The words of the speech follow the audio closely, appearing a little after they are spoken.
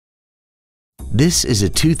This is a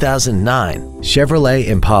 2009 Chevrolet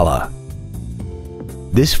Impala.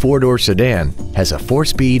 This four-door sedan has a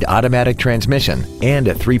 4-speed automatic transmission and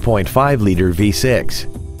a 3.5-liter V6.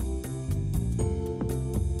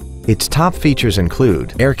 Its top features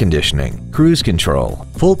include air conditioning, cruise control,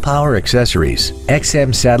 full power accessories,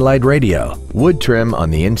 XM satellite radio, wood trim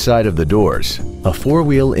on the inside of the doors, a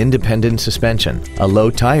 4-wheel independent suspension, a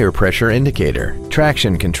low tire pressure indicator,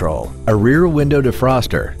 traction control, a rear window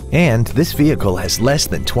defroster, and this vehicle has less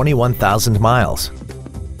than 21,000 miles.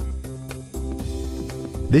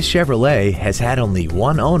 This Chevrolet has had only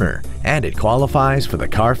one owner and it qualifies for the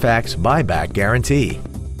Carfax buyback guarantee.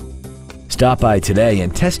 Stop by today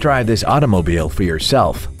and test drive this automobile for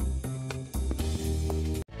yourself.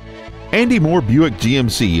 Andy Mohr Buick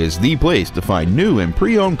GMC is the place to find new and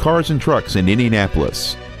pre-owned cars and trucks in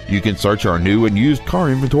Indianapolis. You can search our new and used car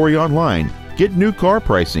inventory online, get new car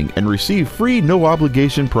pricing, and receive free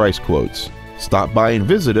no-obligation price quotes. Stop by and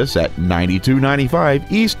visit us at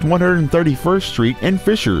 9295 East 131st Street in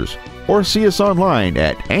Fishers, or see us online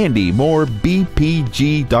at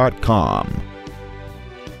andymoorbpg.com.